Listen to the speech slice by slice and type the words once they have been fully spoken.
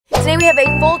Today we have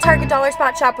a full Target dollar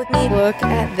spot shop with me. Look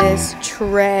at this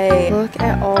tray. Look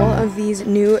at all of these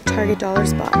new Target dollar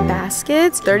spot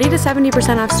baskets. 30 to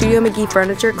 70% off Studio McGee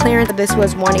furniture clearance. This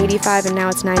was $185 and now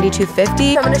it's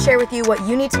 $92.50. So I'm gonna share with you what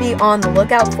you need to be on the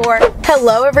lookout for.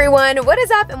 Hello everyone, what is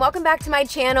up and welcome back to my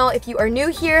channel. If you are new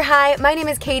here, hi, my name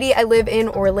is Katie. I live in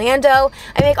Orlando.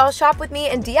 I make all shop with me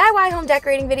and DIY home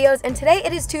decorating videos, and today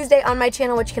it is Tuesday on my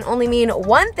channel, which can only mean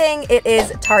one thing. It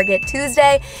is Target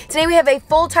Tuesday. Today we have a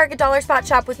full Target dollar spot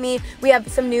shop with me. We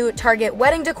have some new Target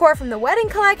wedding decor from the wedding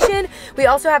collection. We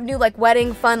also have new like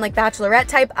wedding fun, like bachelorette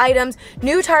type items,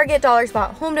 new Target dollar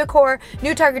spot home decor,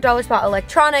 new Target dollar spot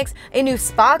electronics, a new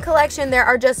spa collection. There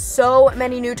are just so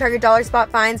many new Target dollar spot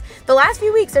finds. The last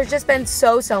few weeks there's just been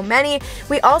so many.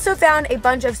 We also found a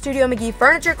bunch of Studio McGee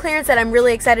furniture clearance that I'm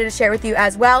really excited to share with you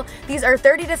as well. These are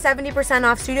 30 to 70%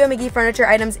 off Studio McGee furniture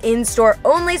items in store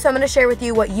only, so I'm going to share with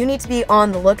you what you need to be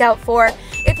on the lookout for.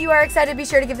 If you are excited, be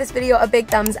sure to give this video a big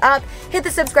thumbs up, hit the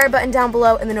subscribe button down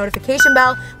below and the notification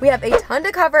bell. We have a ton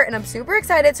to cover and I'm super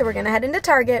excited, so we're gonna head into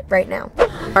Target right now.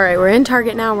 All right, we're in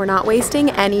Target now. We're not wasting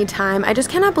any time. I just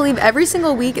cannot believe every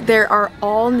single week there are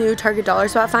all new Target dollar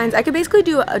spot finds. I could basically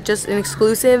do just an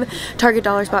exclusive Target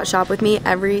dollar spot shop with me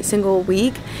every single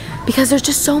week because there's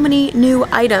just so many new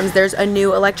items. There's a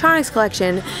new electronics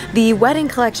collection, the wedding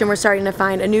collection we're starting to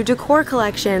find, a new decor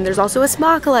collection, there's also a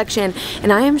spa collection,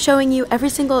 and I am showing you every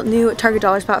single new Target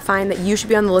dollar spot find that you should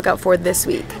be on the lookout for this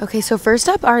week. Okay, so first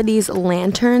up are these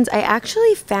lanterns. I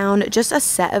actually found just a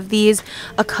set of these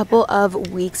a couple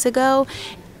of weeks ago,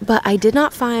 but I did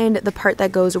not find the part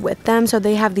that goes with them. So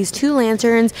they have these two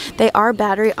lanterns. They are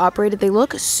battery operated. They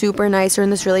look super nice. They're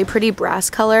in this really pretty brass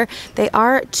color. They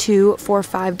are two for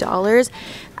 $5.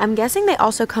 I'm guessing they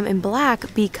also come in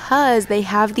black because they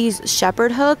have these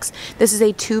shepherd hooks. This is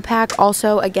a 2-pack,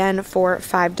 also again for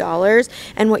 $5.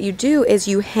 And what you do is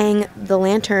you hang the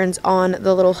lanterns on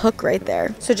the little hook right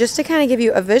there. So just to kind of give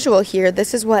you a visual here,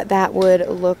 this is what that would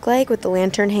look like with the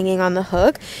lantern hanging on the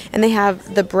hook. And they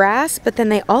have the brass, but then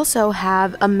they also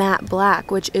have a matte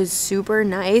black, which is super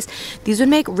nice. These would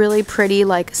make really pretty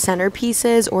like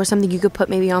centerpieces or something you could put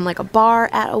maybe on like a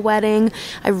bar at a wedding.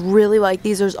 I really like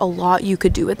these. There's a lot you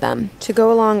could do with them. To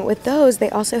go along with those, they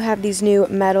also have these new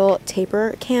metal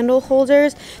taper candle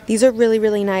holders. These are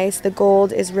really nice. The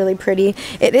gold is really pretty.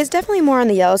 It is definitely more on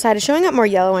the yellow side. It's showing up more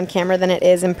yellow on camera than it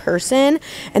is in person.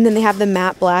 And then they have the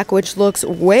matte black, which looks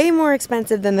way more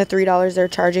expensive than the $3 they're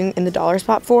charging in the dollar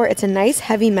spot for. It's a nice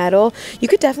heavy metal. You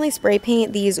could definitely spray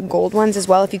paint these gold ones as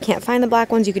well. If you can't find the black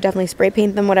ones, you could definitely spray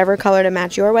paint them whatever color to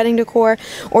match your wedding decor,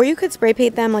 or you could spray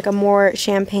paint them like a more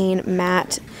champagne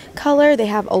matte color. They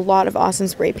have a lot of awesome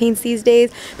spray paints these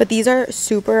days, but these are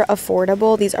super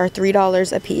affordable. These are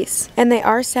 $3 a piece, and they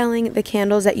are selling the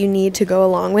candles that you need to go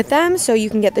along with them. So you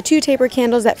can get the 2 taper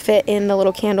candles that fit in the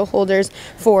little candle holders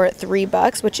for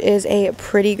 $3, which is a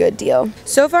pretty good deal.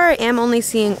 So far I am only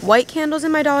seeing white candles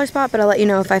in my dollar spot, but I'll let you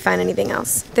know if I find anything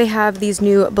else. They have these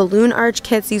new balloon arch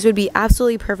kits. These would be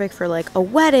absolutely perfect for like a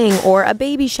wedding or a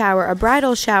baby shower, a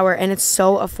bridal shower, and it's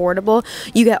so affordable.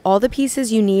 You get all the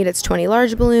pieces you need. It's 20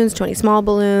 large balloons, 20 small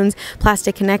balloons,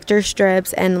 plastic connector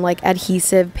strips, and like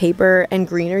adhesive paper and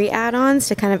greenery add-ons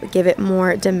to kind of give it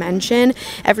more dimension.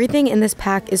 Everything in this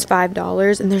pack is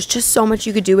 $5, and there's just so much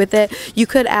you could do with it. You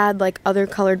could add like other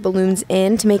colored balloons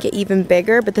in to make it even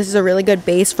bigger, but this is a really good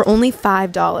base for only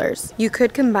 $5. You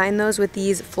could combine those with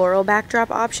these floral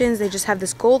backdrop options. They just have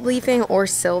this gold leafing or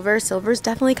silver. Silver's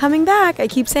definitely coming back. I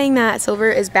keep saying that. Silver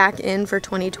is back in for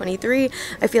 2023.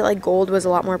 I feel like gold was a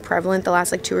lot more prevalent the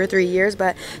last like 2 or 3 years,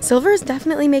 but silver is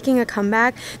definitely making a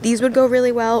comeback. These would go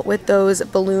really well with those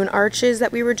balloon arches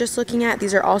that we were just looking at.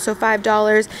 These are also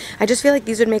 $5. I just feel like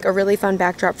these would make a really fun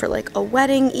backdrop for like a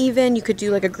wedding even. You could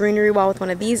do like a greenery wall with one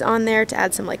of these on there to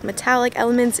add some like metallic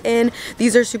elements in.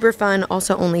 These are super fun,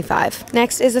 also only $5.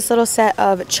 Next is this little set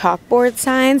of chalkboard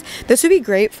signs. This would be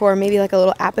great for maybe like a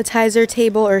little appetizer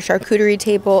table or charcuterie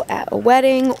table at a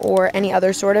wedding or any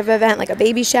other sort of event like a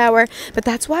baby shower. But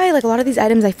that's why like a lot of these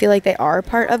items, I feel like they are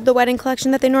part of the wedding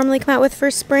collection that they normally come out with for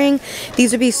spring.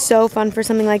 These would be so fun for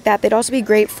something like that. They'd also be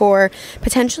great for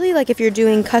potentially like if you're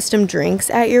doing custom drinks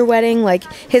at your wedding,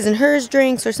 like his and hers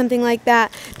drinks or something like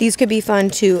that. These could be fun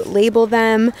to label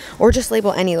them or just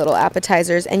label any little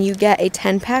appetizers, and you get a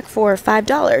 10-pack for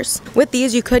 $5. With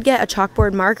these, you could get a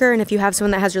chalkboard marker, and if you have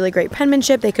someone that has really great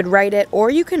penmanship, they could write write it, or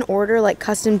you can order like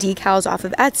custom decals off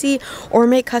of Etsy or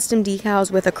make custom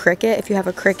decals with a Cricut. If you have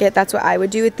a Cricut, that's what I would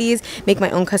do with these. Make my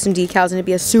own custom decals and it'd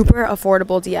be a super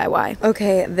affordable DIY.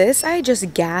 Okay, this I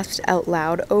just gasped out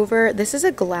loud over. This is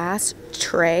a glass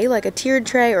tray, like a tiered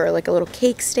tray or like a little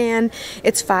cake stand.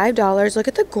 It's $5. Look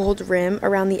at the gold rim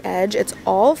around the edge. It's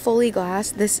all fully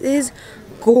glass. This is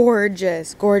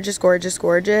gorgeous, gorgeous, gorgeous,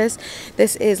 gorgeous.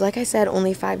 This is, like I said,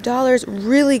 only $5.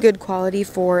 Really good quality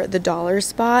for the dollar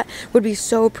spot. Would be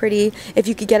so pretty if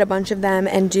you could get a bunch of them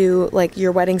and do like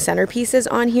your wedding centerpieces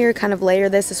on here, kind of layer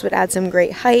this would add some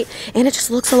great height, and it just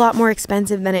looks a lot more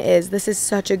expensive than it is. This is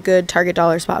such a good Target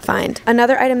dollar spot find.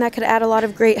 Another item that could add a lot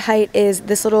of great height is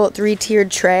this little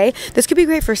 3-tiered tray. This could be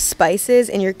great for spices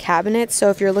in your cabinet. So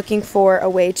if you're looking for a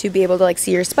way to be able to like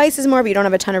see your spices more but you don't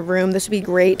have a ton of room, this would be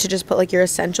great to just put like your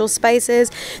essential spices.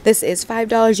 This is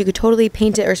 $5. You could totally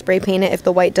paint it or spray paint it if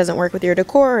the white doesn't work with your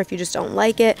decor or if you just don't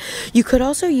like it. You could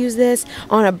also use this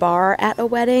on a bar at a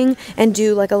wedding and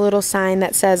do like a little sign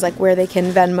that says like where they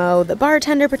can Venmo the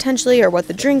bartender potentially or what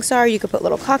the drinks are. You could put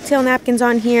little cocktail napkins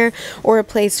on here or a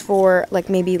place for like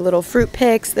maybe little fruit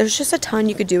picks. There's just a ton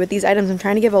you could do with these items. I'm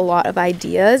trying to give a lot of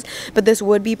ideas, but this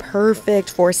would be perfect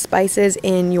for spices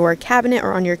in your cabinet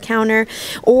or on your counter,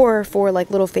 or for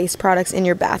like little face products in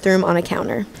your bathroom on a counter.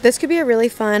 This could be a really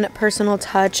fun personal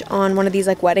touch on one of these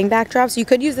like wedding backdrops. You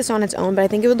could use this on its own, but I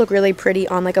think it would look really pretty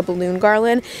on like a balloon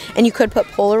garland, and you could put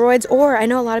Polaroids, or I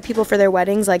know a lot of people for their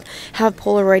weddings like have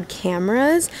Polaroid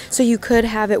cameras, so you could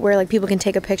have it where like people can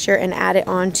take a picture and add it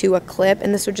onto a clip,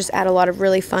 and this would just add a lot of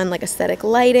really fun like aesthetic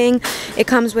lighting. It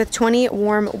comes with 20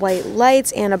 warm white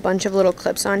lights and a bunch of little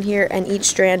clips on here, and each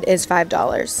strand is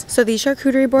 $5. So these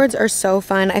charcuterie boards are so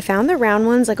fun. I found the round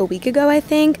ones like a week ago, I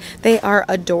think. They are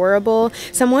adorable.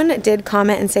 Someone did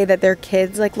comment and say that their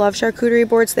kids like love charcuterie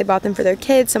boards. They bought them for their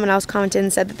kids. Someone else commented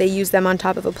and said that they use them on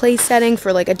top of a place setting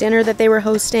for like a dinner that they were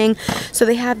hosting. So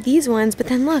they have these ones, but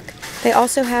then look, they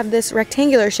also have this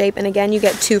rectangular shape, and again, you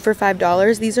get 2 for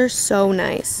 $5. These are so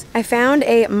nice. I found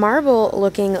a marble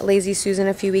looking Lazy Susan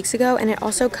a few weeks ago, and it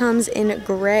also comes in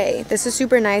gray. This is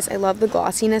super nice. I love the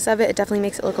glossiness of it. It definitely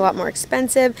makes it look a lot more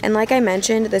expensive, and like I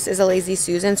mentioned, this is a Lazy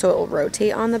Susan, so it will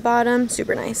rotate on the bottom.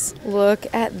 Super nice. Look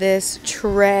at this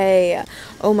tray.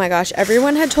 Oh my gosh,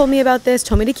 everyone had told me about this,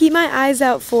 told me to keep my eyes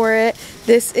out for it.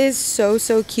 This is so,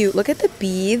 so cute. Look at the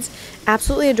beads.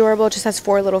 Absolutely adorable. It just has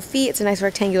 4 little feet. It's a nice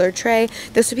rectangular tray.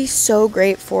 This would be so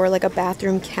great for like a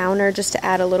bathroom counter, just to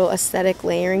add a little aesthetic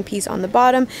layering piece on the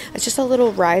bottom. It's just a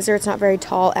little riser. It's not very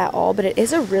tall at all, but it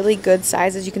is a really good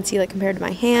size, as you can see, like compared to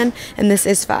my hand, and this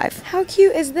is $5. How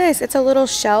cute is this? It's a little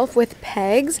shelf with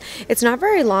pegs. It's not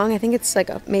very long. I think it's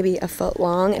like maybe a foot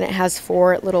long, and it has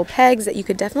 4 little pegs that you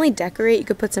could definitely decorate. You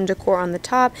could put some decor on the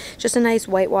top. Just a nice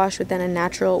whitewash with then a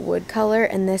natural wood color,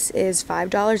 and this is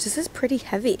 $5. This is pretty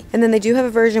heavy. And then they do have a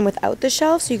version without the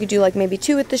shelf, so you could do like maybe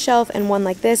 2 with the shelf and 1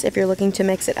 like this if you're looking to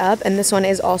mix it up, and this one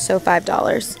is also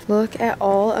 $5. Look at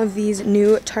all of these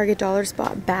new Target dollar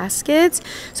spot baskets.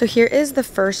 So here is the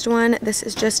first one. This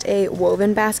is just a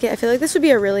woven basket. I feel like this would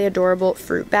be a really adorable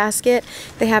fruit basket.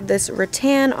 They have this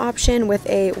rattan option with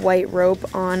a white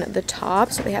rope on the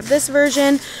top, so they have this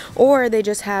version, or they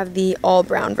just have the all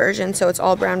brown version, so it's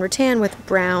all brown rattan with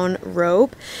brown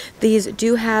rope. These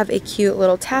do have a cute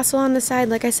little tassel on the side.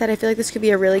 Like I said, I feel like this could be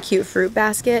a really cute fruit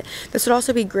basket. This would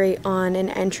also be great on an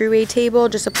entryway table,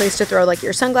 just a place to throw like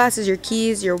your sunglasses, your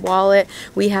keys, your wallet.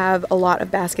 We have a lot of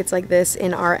baskets like this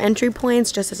in our entry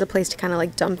points, just as a place to kind of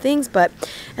like dump things, but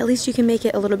at least you can make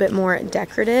it a little bit more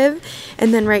decorative.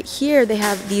 And then right here they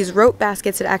have these rope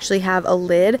baskets that actually have a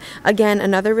lid. Again,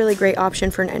 another really great option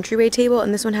for an entryway table,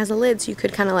 and this one has a lid, so you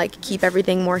could kind of like keep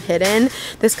everything more hidden.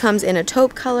 This comes in a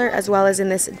taupe color as well as in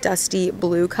this dusty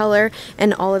blue color,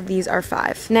 and all of these are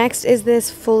 $5. Next is this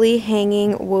fully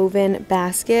hanging woven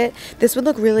basket. This would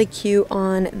look really cute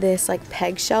on this like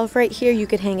peg shelf right here. You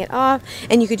could hang it off,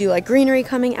 and you could do like greenery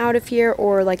coming out of here,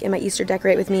 or like in my Easter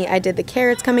decorate with me, I did the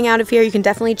carrots coming out of here. You can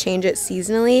definitely change it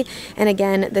seasonally, and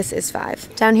again, this is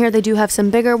 $5. Down here they do have some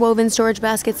bigger woven storage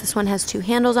baskets. This one has 2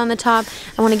 handles on the top.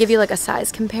 I want to give you like a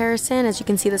size comparison. As you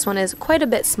can see, this one is quite a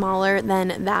bit smaller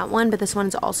than that one, but this one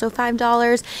is also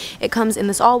 $5. It comes in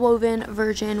this all woven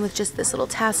version with just this little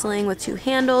tasseling with 2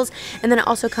 handles, and then it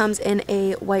also comes in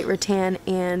a white rattan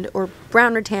or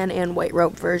brown rattan and white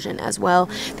rope version as well.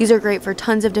 These are great for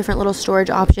tons of different little storage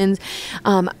options.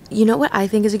 You know what I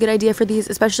think is a good idea for these,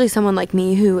 especially someone like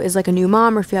me who is like a new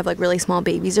mom, or if you have like really small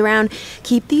babies around,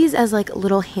 keep these as like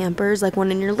little hampers, like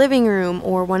one in your living room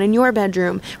or one in your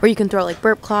bedroom, where you can throw like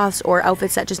burp cloths or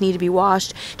outfits that just need to be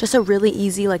washed. Just a really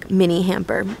easy like mini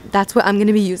hamper. That's what I'm going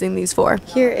to be using these for.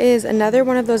 Here is another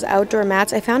one of those outdoor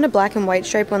mats. I found a black and white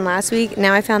stripe one last week.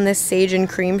 Now I found found this sage and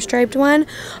cream striped one.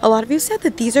 A lot of you said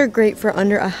that these are great for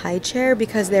under a high chair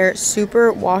because they're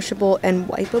super washable and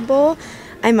wipeable.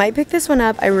 I might pick this one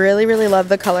up. I really, really love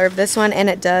the color of this one, and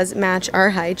it does match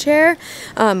our high chair.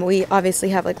 We obviously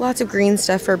have like lots of green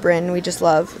stuff for Bryn. We just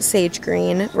love sage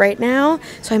green right now.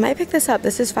 So I might pick this up.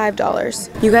 This is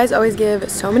 $5. You guys always give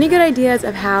so many good ideas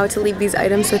of how to leave these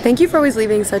items. So thank you for always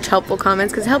leaving such helpful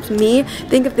comments because it helps me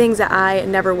think of things that I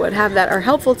never would have that are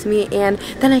helpful to me, and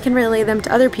then I can relay them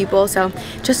to other people. So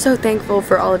just so thankful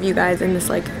for all of you guys in this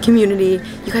like community.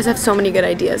 You guys have so many good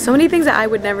ideas, so many things that I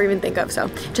would never even think of. So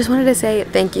just wanted to say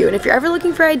thank you. And if you're ever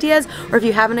looking for ideas, or if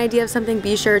you have an idea of something,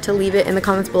 be sure to leave it in the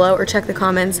comments below, or check the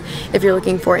comments if you're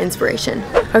looking for inspiration.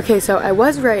 Okay, so I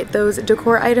was right. Those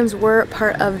decor items were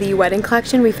part of the wedding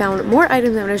collection. We found more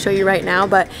items I'm going to show you right now,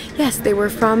 but yes, they were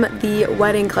from the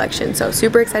wedding collection. So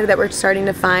super excited that we're starting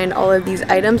to find all of these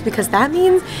items because that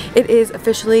means it is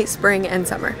officially spring and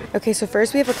summer. Okay, so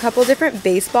first we have a couple different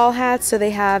baseball hats. So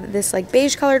they have this like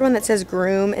beige colored one that says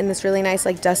groom in this really nice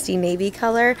like dusty navy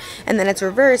color, and then it's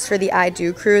reversed for the I do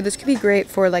crew. This could be great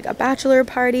for like a bachelor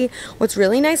party. What's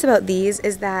really nice about these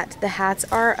is that the hats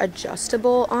are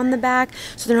adjustable on the back,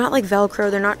 so they're not like Velcro,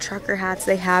 they're not trucker hats.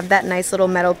 They have that nice little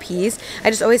metal piece.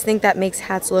 I just always think that makes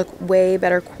hats look way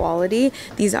better quality.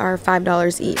 These are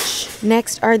 $5 each.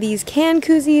 Next are these can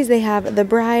koozies. They have the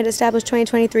bride established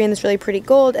 2023 in this really pretty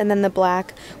gold, and then the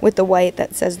black with the white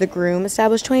that says the groom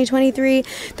established 2023.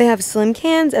 They have slim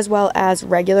cans as well as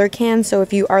regular cans, so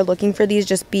if you are looking for these,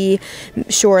 just be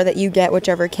sure that you get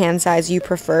whichever can size you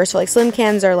prefer. So like slim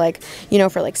cans are like, you know,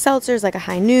 for like seltzers, like a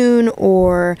High Noon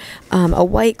or a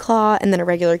White Claw, and then a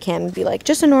regular can would be like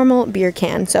just a normal beer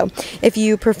can. So if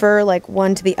you prefer like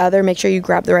one to the other, make sure you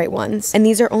grab the right ones. And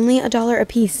these are only $1 a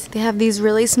piece. They have these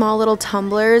really small little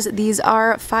tumblers. These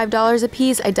are $5 a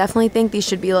piece. I definitely think these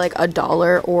should be like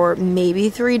 $1 or maybe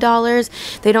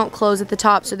 $3. They don't close at the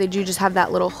top, so they do just have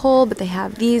that little hole, but they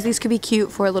have these. These could be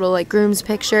cute for little like groom's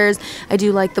pictures. I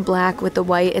do like the black with the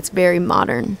white. It's very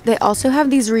modern. They also have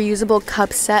these reusable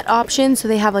cup set options, so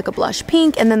they have like a blush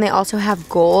pink, and then they also have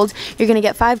gold. You're gonna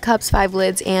get 5 cups, 5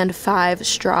 lids, and 5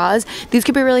 straws. These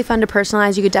could be really fun to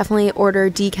personalize. You could definitely order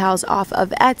decals off of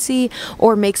Etsy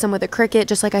or make some with a Cricut,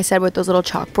 just like I said with those little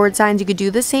chalkboard signs. You could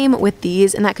do the same with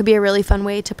these, and that could be a really fun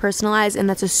way to personalize, and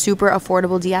that's a super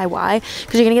affordable DIY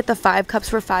because you're gonna get the 5 cups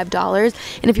for $5,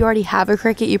 and if you already have a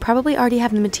Cricut, you probably already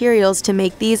have the materials to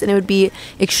make these, and it would be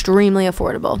extremely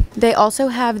affordable. They also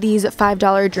have these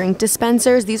 $5 drink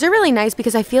dispensers. These are really nice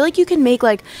because I feel like you can make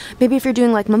like, maybe if you're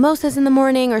doing like mimosas in the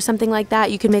morning or something like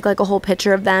that, you can make like a whole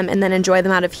pitcher of them and then enjoy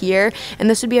them out of here. And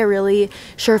this would be a really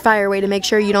surefire way to make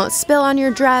sure you don't spill on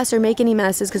your dress or make any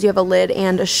messes because you have a lid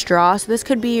and a straw. So this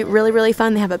could be really, really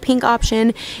fun. They have a pink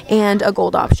option and a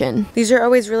gold option. These are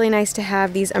always really nice to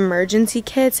have, these emergency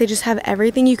kits. They just have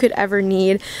everything you could ever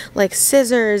need, like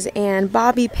scissors and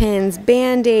bobby pins,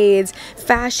 band-aids,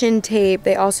 fashion tape.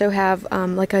 They also have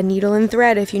like a needle and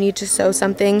thread if you need to sew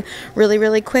something really,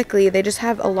 really quickly. They just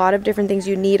have a lot of different things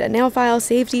you need. A nail file,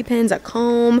 safety pins, a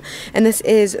comb, and this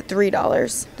is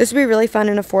 $3. This would be really fun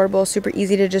and affordable, super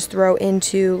easy to just throw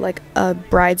into like a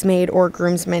bridesmaid or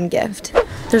groomsman gift.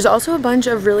 There's also a bunch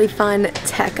of really fun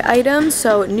tech items,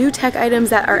 so new tech items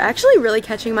that are actually really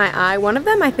catching my eye. One of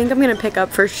them I think I'm gonna pick up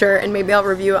for sure, and maybe I'll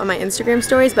review it on my Instagram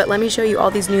stories, but let me show you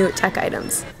all these new tech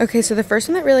items. Okay, so the first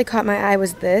one that really caught my eye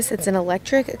was this. It's an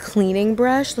electric cleaning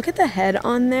brush. Look at the head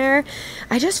on there.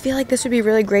 I just feel like this would be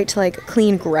really great to like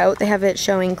clean grout. They have it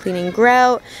showing cleaning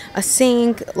grout, a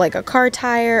sink, like a car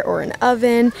tire or an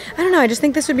oven. I don't know, I just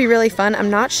think this would be really fun. I'm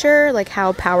not sure like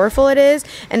how powerful it is,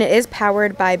 and it is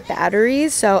powered by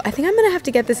batteries, so I think I'm gonna have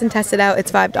to get this and test it out.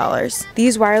 It's $5.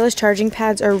 These wireless charging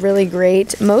pads are really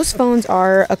great. Most phones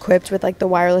are equipped with like the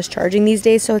wireless charging these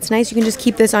days, so it's nice. You can just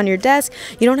keep this on your desk.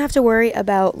 You don't have to worry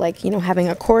about like, you know, having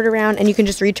a cord around, and you can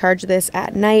just recharge this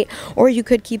at night, or you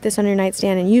could keep this on your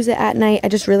nightstand and use it at night. I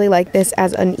just really like this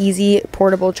as an easy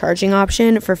portable charging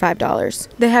option for $5.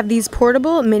 They have these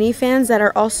portable mini fans that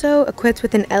are also equipped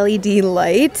with an LED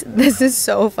light. This is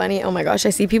so funny. Oh my gosh, I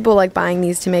see people like buying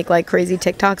these to make like crazy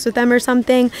TikToks with them or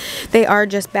something. They are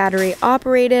just battery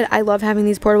operated. I love having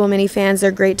these portable mini fans.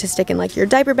 They're great to stick in like your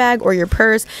diaper bag or your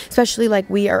purse, especially like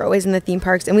we are always in the theme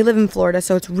parks, and we live in Florida,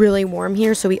 so it's really warm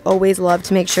here, so we always love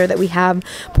to make sure that we have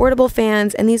portable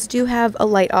fans, and these do have a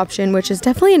light option, which is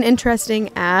definitely an interesting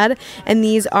ad, and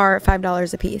these are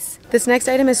 $5 a piece. This next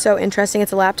item is so interesting.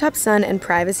 It's a laptop sun and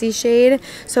privacy shade,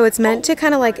 so it's meant to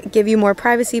kind of like give you more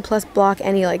privacy plus block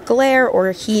any like glare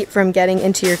or heat from getting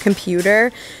into your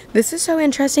computer. This is so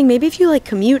interesting. Maybe if you like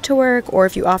commute to work, or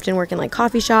if you often work in like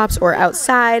coffee shops or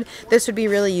outside, this would be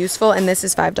really useful, and this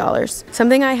is $5.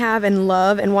 Something I have and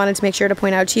love and wanted to make sure to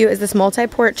point out to you is this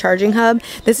multi-port charging hub.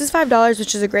 This is $5,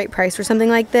 which is a great price for something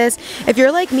like this. If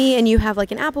you're like me and you have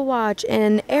like an Apple Watch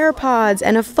and AirPods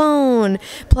and a phone,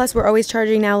 plus we're always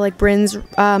charging now like Bryn's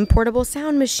portable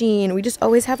sound machine. We just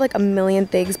always have like a million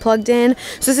things plugged in.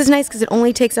 So this is nice because it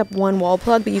only takes up one wall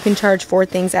plug, but you can charge 4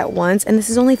 things at once, and this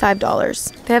is only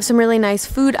 $5. They have some really nice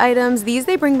food items. These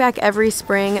they bring back every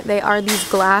spring. They are these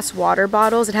glass water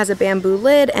bottles. It has a bamboo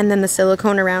lid and then the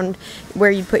silicone around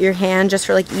where you put your hand just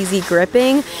for like easy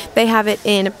gripping. They have it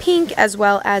in pink as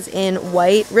well as in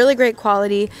white. Really great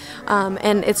quality,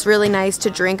 and it's really nice to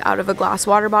drink out of a glass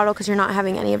water bottle because you're not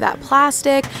having any of that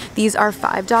plastic. These are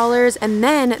 $5, and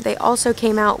then they also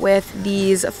came out with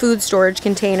these food storage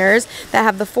containers that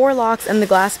have the 4 locks and the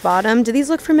glass bottom. Do these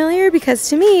look familiar? Because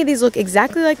to me these look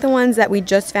exactly like the ones that we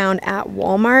just found at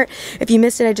Walmart. If you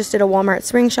missed it, I just did a Walmart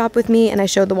spring shop with me and I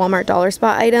showed the Walmart dollar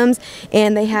spot items,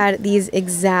 and they had these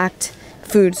exact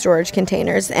food storage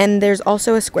containers, and there's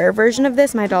also a square version of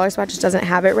this. My dollar spot just doesn't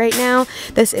have it right now.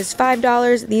 This is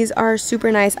 $5. These are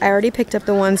super nice. I already picked up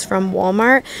the ones from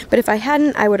Walmart, but if I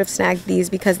hadn't, I would have snagged these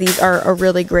because these are a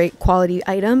really great quality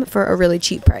item for a really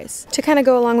cheap price. To kind of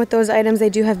go along with those items, they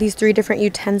do have these 3 different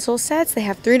utensil sets. They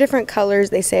have 3 different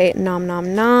colors. They say nom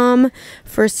nom nom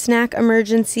for snack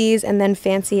emergencies, and then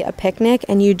fancy a picnic,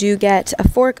 and you do get a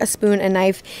fork, a spoon, a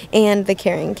knife, and the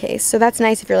carrying case. So that's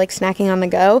nice if you're like snacking on the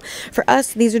go. For us,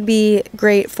 these would be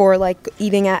great for like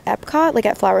eating at Epcot, like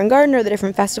at Flower and Garden or the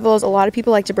different festivals. A lot of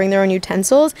people like to bring their own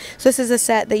utensils, so this is a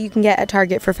set that you can get at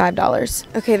Target for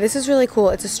 $5. Okay, this is really cool.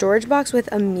 It's a storage box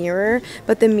with a mirror,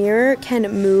 but the mirror can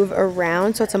move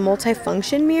around, so it's a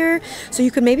multi-function mirror. So you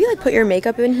could maybe like put your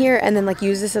makeup in here and then like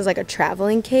use this as like a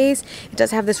traveling case. It does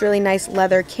have this really nice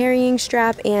leather carrying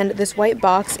strap, and this white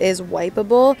box is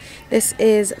wipeable. This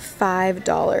is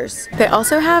 $5. They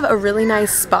also have a really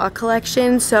nice spa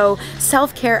collection, so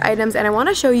self-care items, and I want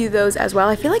to show you those as well.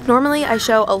 I feel like normally I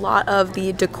show a lot of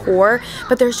the decor,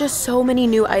 but there's just so many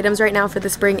new items right now for the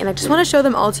spring, and I just want to show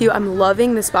them all to you. I'm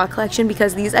loving the spa collection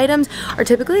because these items are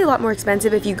typically a lot more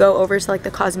expensive if you go over to like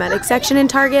the cosmetic section in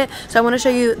Target, so I want to show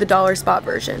you the dollar spot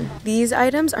version. These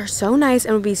items are so nice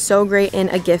and would be so great in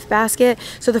a gift basket.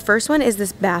 So the first one is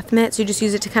this bath mitt, so you just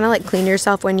use it to kind of like clean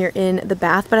yourself when you're in the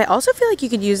bath, but I also feel like you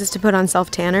could use this to put on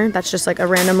self-tanner. That's just like a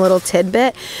random little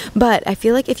tidbit, but I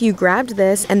feel like if you grabbed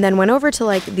this and then went over to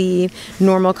like the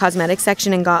normal cosmetic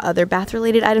section and got other bath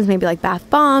related items, maybe like bath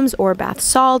bombs or bath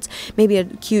salts, maybe a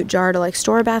cute jar to like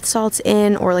store bath salts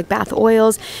in, or like bath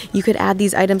oils, you could add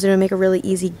these items and it would make a really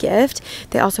easy gift.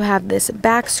 They also have this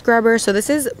back scrubber, so this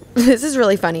is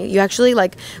really funny. You actually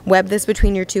like web this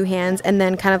between your 2 hands and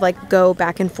then kind of like go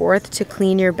back and forth to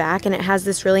clean your back, and it has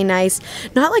this really nice,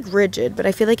 not like rigid, but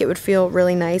I feel like it would feel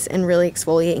really nice and really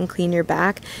exfoliate and clean your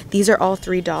back. These are all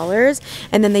 $3,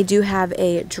 and then they do have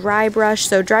a dry brush.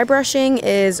 So dry brushing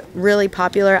is really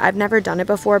popular. I've never done it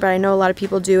before, but I know a lot of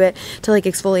people do it to like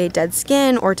exfoliate dead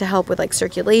skin or to help with like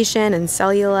circulation and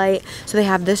cellulite. So they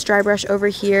have this dry brush over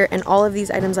here, and all of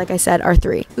these items, like I said, are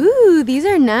 $3. Ooh, these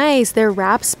are nice. They're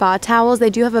wrap spa towels. They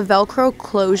do have a Velcro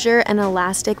closure and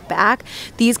elastic back.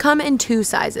 These come in 2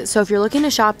 sizes. So if you're looking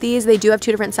to shop these, they do have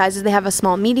 2 different sizes. They have a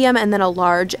small, medium, and then a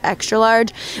large, extra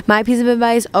large. My piece of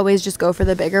advice, always just go for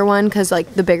the bigger one, because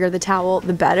like the bigger the towel,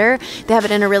 the better. They have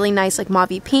it in a really nice like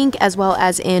mauve pink as well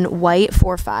as in white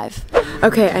for $5.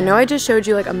 Okay, I know I just showed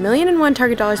you like a million and one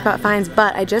Target dollar spot finds,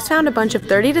 but I just found a bunch of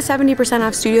 30 to 70%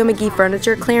 off Studio McGee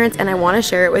furniture clearance, and I want to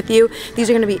share it with you. These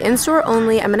are going to be in-store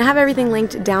only. I'm going to have everything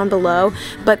linked down below,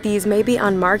 but these may be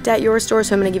unmarked at your store,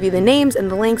 so I'm going to give you the names and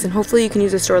the links, and hopefully you can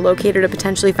use a store locator to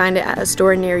potentially find it at a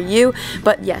store near you.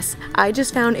 But yes, I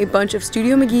just found a bunch of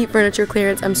Studio McGee furniture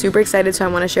clearance. I'm super excited, so I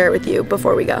want to share it with you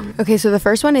before we go. Okay, so the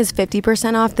first one is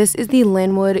 50% off. This is the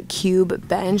Linwood Cube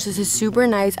bench. This is super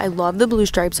nice. I love the blue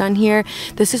stripes on here.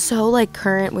 This is so like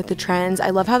current with the trends.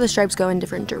 I love how the stripes go in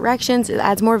different directions. It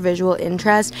adds more visual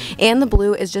interest, and the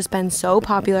blue has just been so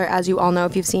popular, as you all know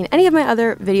if you've seen any of my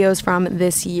other videos from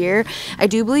this year. I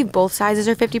do believe both sizes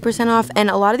are 50% off, and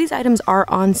a lot of these items are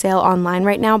on sale online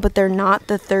right now, but they're not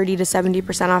the 30 to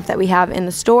 70% off that we have in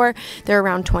the store. They're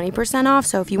around 20% off,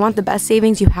 so if you want the best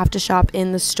savings, you have to shop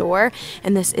in the store,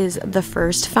 and this is the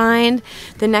first find.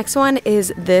 The next one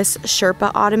is this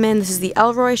Sherpa ottoman. This is the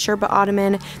Elroy Sherpa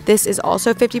ottoman. This This is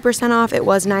also 50% off. It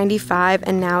was $95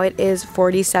 and now it is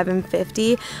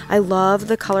 $47.50. I love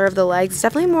the color of the legs. It's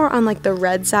definitely more on like the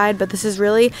red side, but this is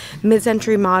really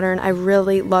mid-century modern. I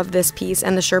really love this piece,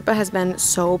 and the Sherpa has been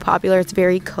so popular. It's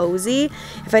very cozy.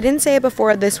 If I didn't say it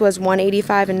before, this was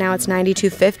 $185 and now it's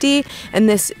 $92.50, and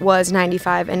this was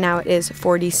 $95 and now it is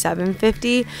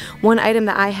 $47.50. One item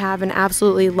that I have and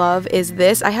absolutely love is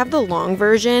this. I have the long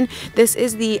version. This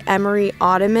is the Emery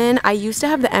Ottoman. I used to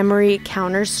have the Emery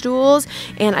counter stools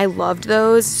and I loved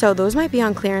those, so those might be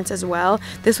on clearance as well.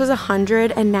 This was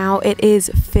 $100 and now it is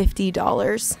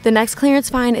 $50. The next clearance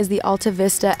find is the Alta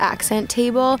Vista accent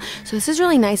table. So this is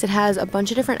really nice. It has a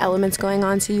bunch of different elements going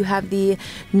on. So you have the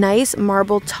nice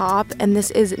marble top, and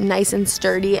this is nice and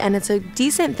sturdy, and it's a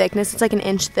decent thickness. It's like 1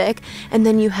 inch thick. And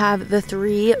then you have the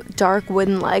 3 dark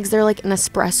wooden legs. They're like an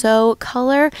espresso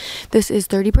color. This is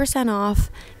 30% off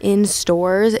in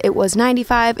stores. It was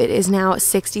 $95. It is now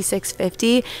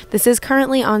 $66.50. This is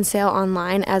currently on sale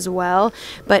online as well,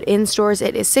 but in stores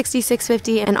it is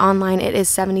 $66.50 and online it is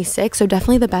 $76. So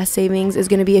definitely the best savings is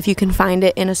going to be if you can find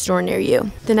it in a store near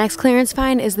you. The next clearance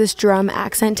find is this drum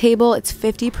accent table. It's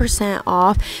 50%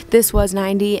 off. This was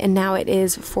 $90 and now it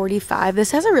is $45.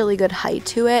 This has a really good height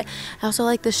to it. I also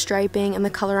like the striping, and the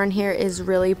color on here is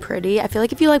really pretty. I feel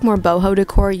like if you like more boho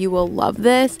decor, you will love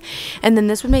this. And then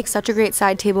this would make such a great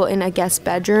side table in a guest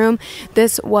bedroom.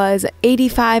 This was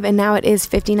 $85 and now it is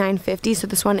 $59.50. So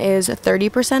this one is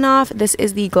 30% off. This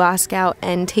is the Glasgow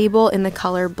end table in the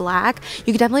color black.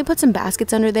 You could definitely put some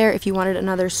baskets under there if you wanted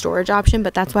another storage option,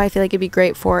 but that's why I feel like it'd be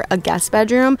great for a guest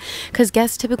bedroom, because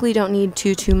guests typically don't need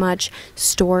too much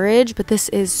storage. But this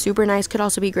is super nice. Could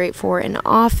also be great for an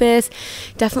office.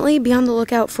 Definitely be on the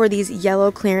lookout for these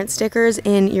yellow clearance stickers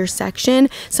in your section.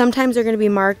 Sometimes they're going to be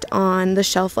marked on the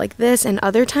shelf like this, and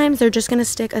other times they're just going to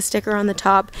stick a sticker on the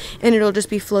top and it'll just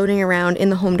be floating around in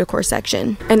the home decor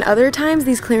section. And other times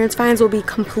these clearance finds will be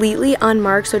completely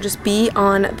unmarked, so just be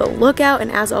on the lookout.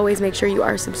 And as always, make sure you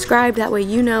are subscribed. That way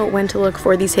you know when to look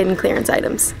for these hidden clearance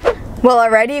items. Well,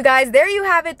 alrighty, you guys, there you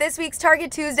have it, this week's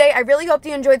Target Tuesday. I really hope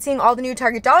you enjoyed seeing all the new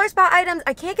Target Dollar Spot items.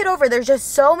 I can't get over, there's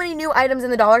just so many new items in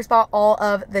the Dollar Spot all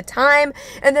of the time.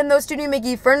 And then those Studio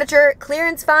McGee furniture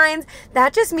clearance finds,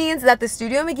 that just means that the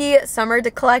Studio McGee summer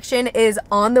collection is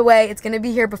on the way. It's going to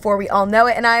be here before we all know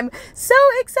it, and I'm so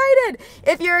excited.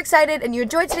 If you're excited and you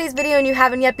enjoyed today's video and you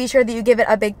haven't yet, be sure that you give it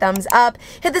a big thumbs up.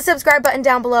 Hit the subscribe button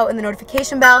down below and the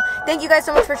notification bell. Thank you guys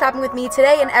so much for shopping with me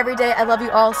today and every day. I love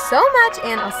you all so much,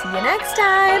 and I'll see you next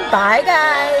time. Bye,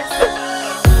 guys.